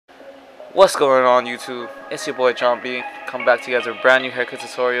What's going on YouTube? It's your boy John B. Come back to you guys with a brand new haircut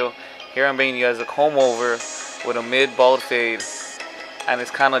tutorial. Here I'm bringing you guys a comb over with a mid bald fade, and it's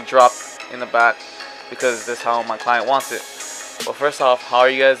kind of dropped in the back because that's how my client wants it. But first off, how are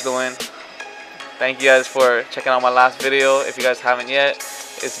you guys doing? Thank you guys for checking out my last video. If you guys haven't yet,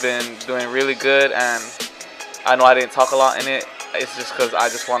 it's been doing really good, and I know I didn't talk a lot in it. It's just because I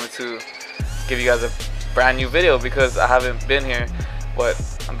just wanted to give you guys a brand new video because I haven't been here. But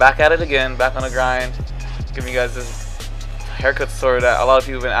I'm back at it again, back on the grind, giving you guys this haircut tutorial that a lot of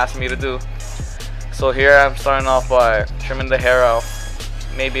people have been asking me to do. So here I'm starting off by trimming the hair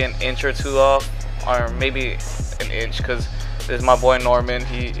off, maybe an inch or two off, or maybe an inch, because this is my boy Norman.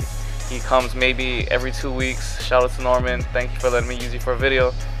 He comes maybe every 2 weeks. Shout out to Norman. Thank you for letting me use you for a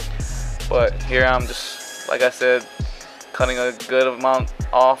video. But here I'm just, like I said, cutting a good amount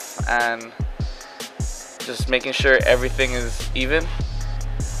off and just making sure everything is even.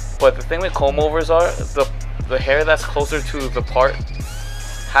 But the thing with comb overs are the hair that's closer to the part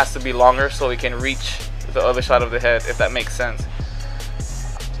has to be longer so it can reach the other side of the head, if that makes sense.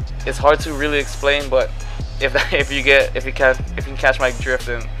 It's hard to really explain, but if you can catch my drift,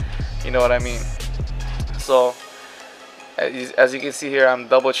 then you know what I mean. So as you can see here, I'm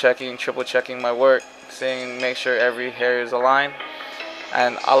double checking, triple checking my work, saying make sure every hair is aligned.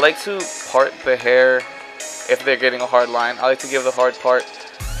 And I like to part the hair if they're getting a hard line. I like to give the hard part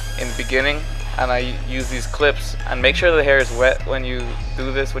in the beginning, and I use these clips and make sure the hair is wet when you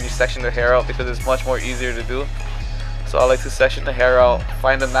do this, when you section the hair out, because it's much more easier to do. So I like to section the hair out,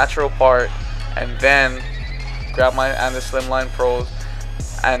 find the natural part, and then grab my and the Slimline Pros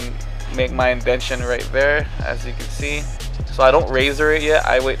and make my indentation right there, as you can see. So I don't razor it yet,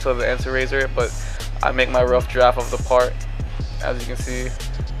 I wait till the end to razor it, but I make my rough draft of the part, as you can see.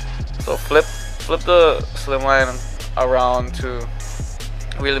 So flip the Slimline around to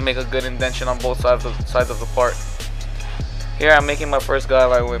really make a good indentation on both sides of the part. Here I'm making my first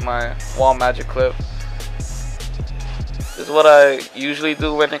guideline with my wall magic clip. This is what I usually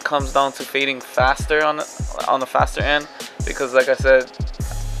do when it comes down to fading faster on the faster end, because like I said,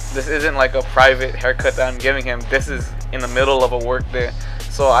 this isn't like a private haircut that I'm giving him. This is in the middle of a work day,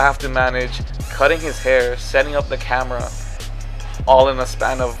 so I have to manage cutting his hair, setting up the camera, all in a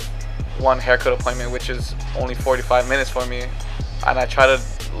span of one haircut appointment, which is only 45 minutes for me, and I try to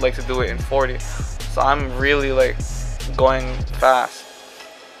like to do it in 40. So I'm really like going fast.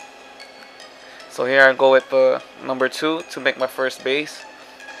 So here I go with the number 2 to make my first base,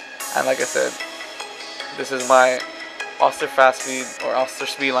 and like I said, this is my Oster fast feed or Oster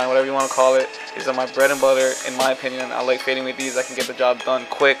speed line, whatever you want to call it. These are my bread and butter, in my opinion. I like fading with these. I can get the job done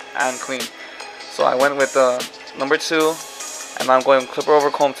quick and clean. So I went with the number 2, and I'm going clipper over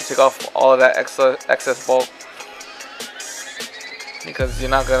comb to take off all of that excess bulk, because you're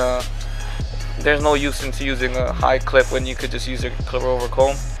not gonna, there's no use into using a high clip when you could just use your clipper over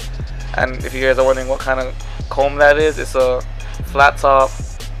comb. And if you guys are wondering what kind of comb that is, it's a flat top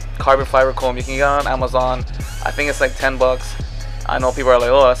carbon fiber comb. You can get it on Amazon. I think it's like 10 bucks. I know people are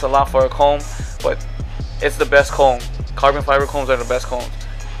like, oh, that's a lot for a comb, but it's the best comb. Carbon fiber combs are the best combs.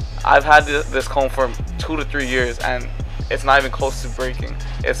 I've had this comb for 2 to 3 years, and it's not even close to breaking.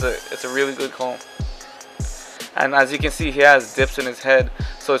 It's a really good comb. And as you can see, he has dips in his head,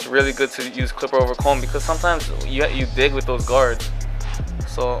 so it's really good to use clipper over comb, because sometimes you dig with those guards.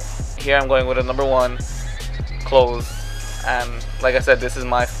 So here I'm going with a number 1 close, and like I said, this is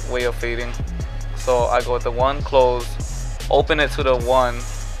my way of fading. So I go with the 1 close, open it to the 1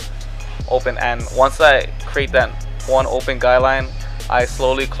 open, and once I create that 1 open guideline, I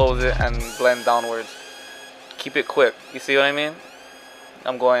slowly close it and blend downwards. Keep it quick, you see what I mean?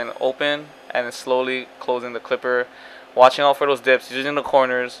 I'm going open and slowly closing the clipper, watching out for those dips, using the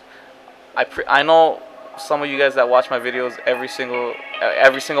corners. I know some of you guys that watch my videos, every single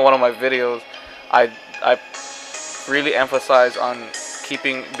one of my videos, I really emphasize on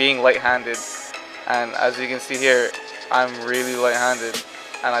being light-handed, and as you can see here, I'm really light-handed,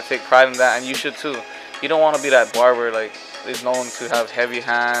 and I take pride in that, and you should too. You don't want to be that barber like is known to have heavy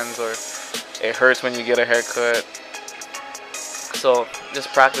hands, or it hurts when you get a haircut. So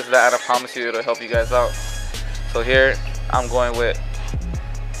just practice that, and I promise you it'll help you guys out. So here I'm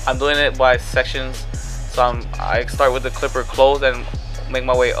doing it by sections. So I start with the clipper closed and make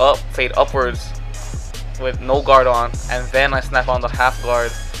my way up, fade upwards with no guard on, and then I snap on the half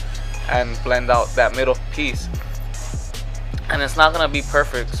guard and blend out that middle piece. And it's not gonna be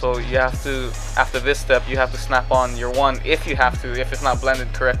perfect, so you have to, after this step, you have to snap on your 1 if you have to, if it's not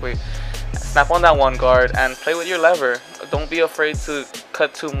blended correctly. Snap on that 1 guard and play with your lever. Don't be afraid to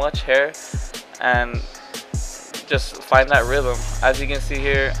cut too much hair, and just find that rhythm. As you can see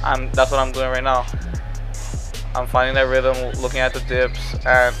here, that's what I'm doing right now. I'm finding that rhythm, looking at the dips,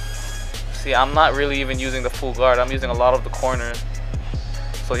 and see, I'm not really even using the full guard. I'm using a lot of the corners.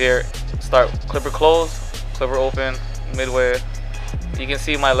 So here, start clipper close, clipper open, midway. You can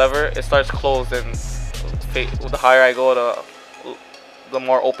see my lever, it starts closed, and the higher I go, the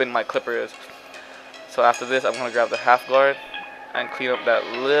more open my clipper is. So after this, I'm gonna grab the half guard and clean up that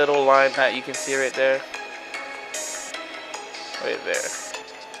little line that you can see right there. Right there.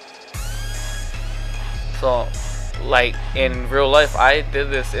 So, like in real life, I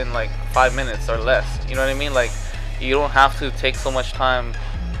did this in like 5 minutes or less. You know what I mean? Like, you don't have to take so much time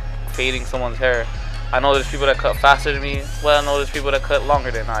fading someone's hair. I know there's people that cut faster than me. Well, I know there's people that cut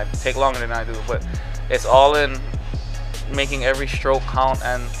longer than I take longer than I do. But it's all in making every stroke count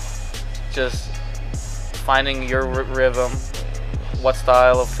and just finding your rhythm, what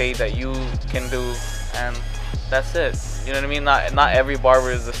style of fade that you can do, and that's it. You know what I mean? Not every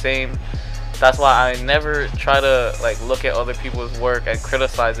barber is the same. That's why I never try to like look at other people's work and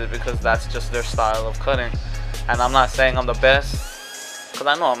criticize it, because that's just their style of cutting. And I'm not saying I'm the best, because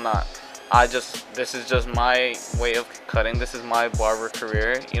I know I'm not. This is just my way of cutting. This is my barber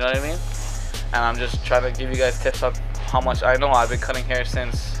career, you know what I mean? And I'm just trying to give you guys tips on how much I know. I've been cutting hair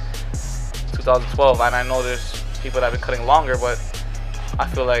since 2012, and I know there's people that have been cutting longer, but I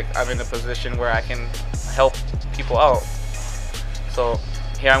feel like I'm in a position where I can help people out. So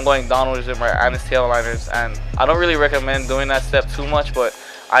here I'm going downwards with my Annis tail liners, and I don't really recommend doing that step too much, but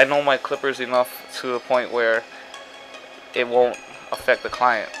I know my clippers enough to a point where it won't affect the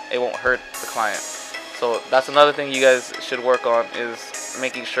client, it won't hurt the client. So that's another thing you guys should work on, is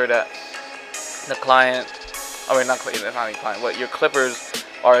making sure that the client, not any client, but your clippers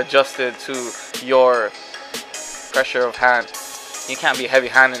are adjusted to your pressure of hand. You can't be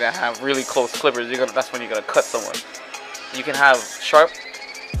heavy-handed and have really close clippers. That's when you're gonna cut someone. You can have sharp,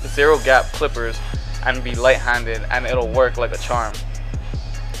 zero gap clippers and be light-handed, and it'll work like a charm.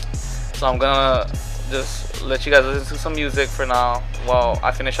 So I'm gonna just let you guys listen to some music for now while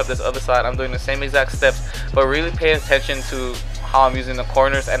I finish up this other side. I'm doing the same exact steps, but really pay attention to how I'm using the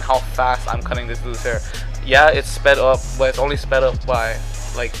corners and how fast I'm cutting this dude's hair. Yeah, it's sped up, but it's only sped up by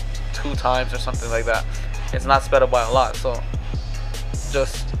like 2 times or something like that. It's not sped up by a lot. So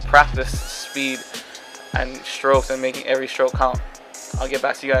just practice speed and strokes and making every stroke count. I'll get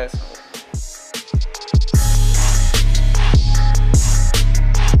back to you guys.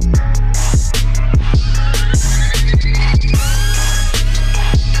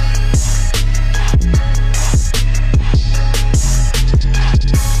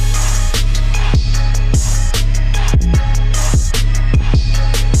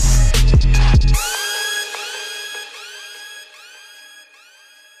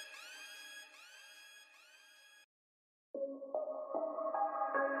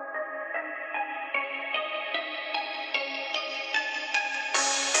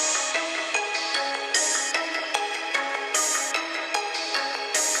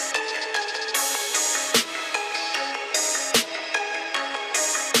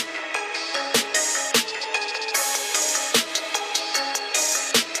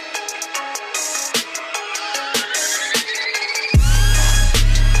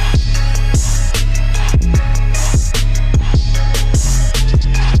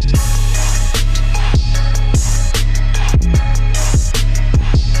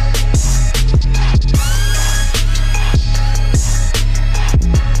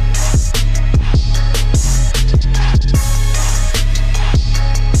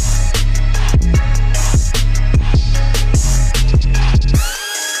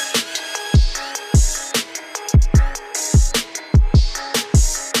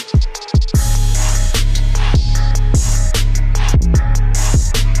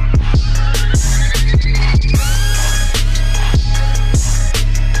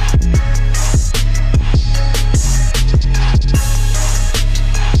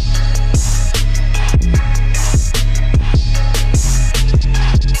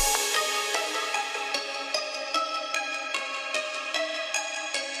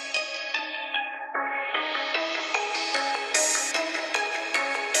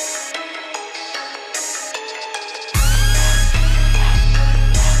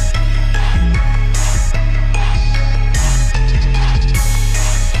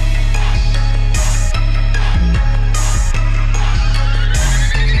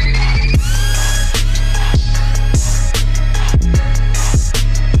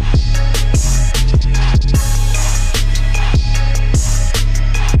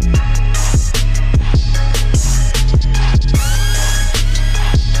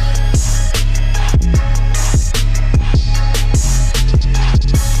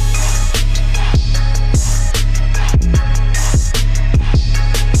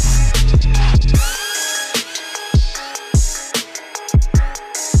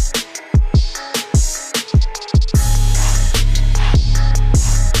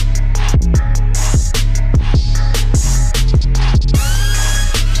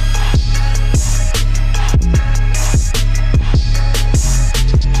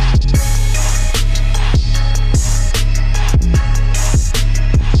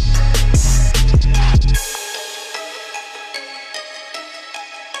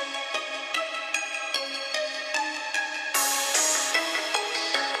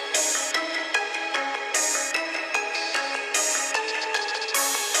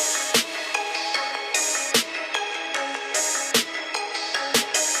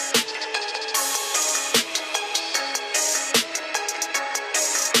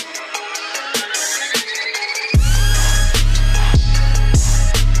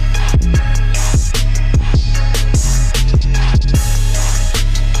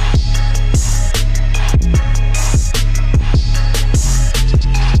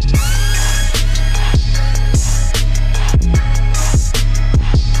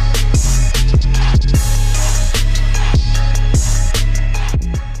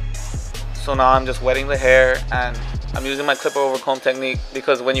 now I'm just wetting the hair, and I'm using my clipper over comb technique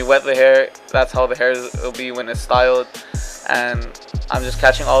because when you wet the hair, that's how the hair will be when it's styled. And I'm just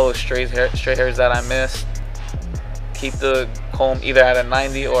catching all those stray hairs that I missed. Keep the comb either at a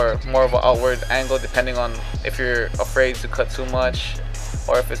 90 or more of an outward angle, depending on if you're afraid to cut too much,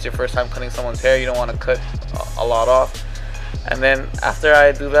 or if it's your first time cutting someone's hair, you don't want to cut a lot off. And then after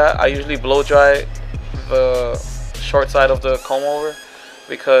I do that, I usually blow dry the short side of the comb over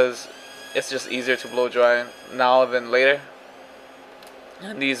because it's just easier to blow dry now than later.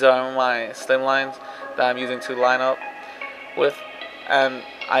 And these are my slim lines that I'm using to line up with. And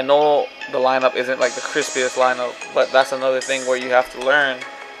I know the lineup isn't like the crispiest lineup, but that's another thing where you have to learn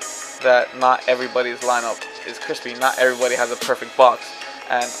that not everybody's lineup is crispy. Not everybody has a perfect box.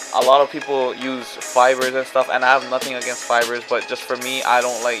 And a lot of people use fibers and stuff, and I have nothing against fibers, but just for me, I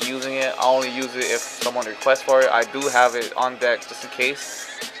don't like using it. I only use it if someone requests for it. I do have it on deck just in case,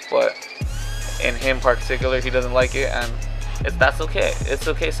 but in him particular, he doesn't like it, and that's okay. It's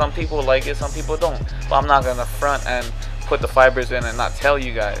okay. Some people like it, some people don't. But I'm not gonna front and put the fibers in and not tell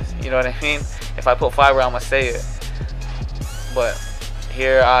you guys. You know what I mean? If I put fiber, I'm gonna say it. But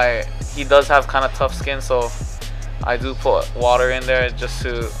here he does have kind of tough skin, so I do put water in there just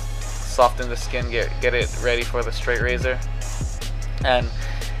to soften the skin, get it ready for the straight razor. And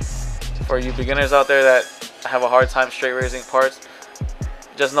for you beginners out there that have a hard time straight raising parts,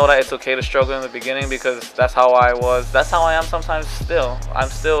 just know that it's okay to struggle in the beginning, because that's how I was. That's how I am sometimes still. I'm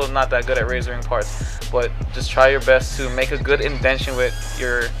still not that good at razoring parts, but just try your best to make a good indentation with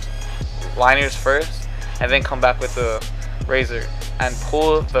your liners first, and then come back with the razor and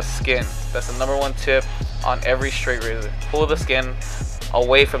pull the skin. That's the #1 tip on every straight razor. Pull the skin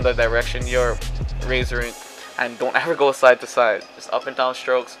away from the direction you're razoring, and don't ever go side to side. Just up and down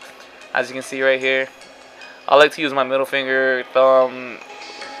strokes. As you can see right here, I like to use my middle finger, thumb,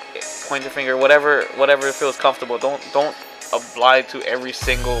 pointer finger, whatever feels comfortable. Don't oblige to every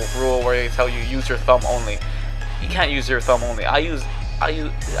single rule where they tell you use your thumb only. You can't use your thumb only. I use,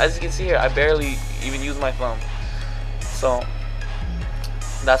 as you can see here, I barely even use my thumb. So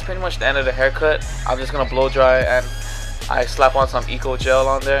that's pretty much the end of the haircut. I'm just gonna blow dry, and I slap on some Eco Gel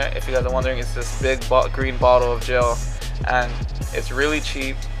on there. If you guys are wondering, it's this big green bottle of gel, and it's really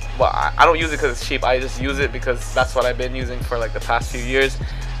cheap. But I don't use it because it's cheap. I just use it because that's what I've been using for like the past few years.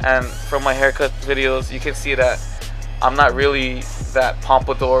 And from my haircut videos, you can see that I'm not really that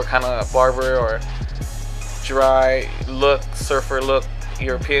pompadour kind of barber or dry look, surfer look,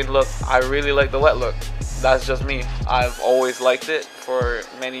 European look. I really like the wet look. That's just me. I've always liked it for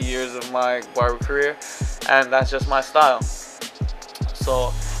many years of my barber career, and that's just my style.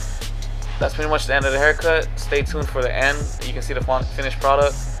 So that's pretty much the end of the haircut. Stay tuned for the end. You can see the finished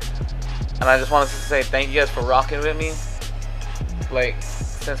product. And I just wanted to say thank you guys for rocking with me. Like,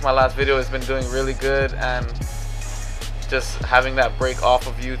 since my last video, it's been doing really good, and just having that break off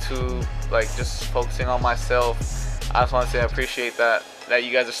of YouTube, like just focusing on myself. I just want to say I appreciate that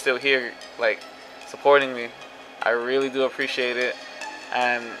you guys are still here, like supporting me. I really do appreciate it.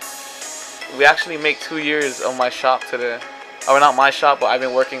 And we actually make 2 years of my shop today. Or not my shop, but I've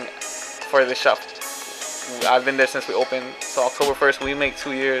been working for this shop. I've been there since we opened. So October 1st, we make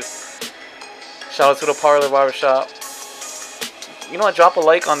 2 years. Shout out to the Parlor Barbershop. You know what, drop a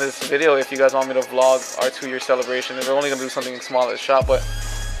like on this video if you guys want me to vlog our 2-year celebration. We're only gonna do something small at the shop, but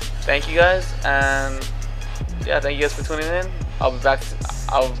thank you guys, and yeah, thank you guys for tuning in. I'll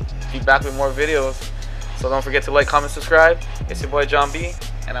be back with more videos. So don't forget to like, comment, subscribe. It's your boy John B,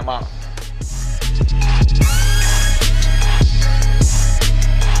 and I'm out.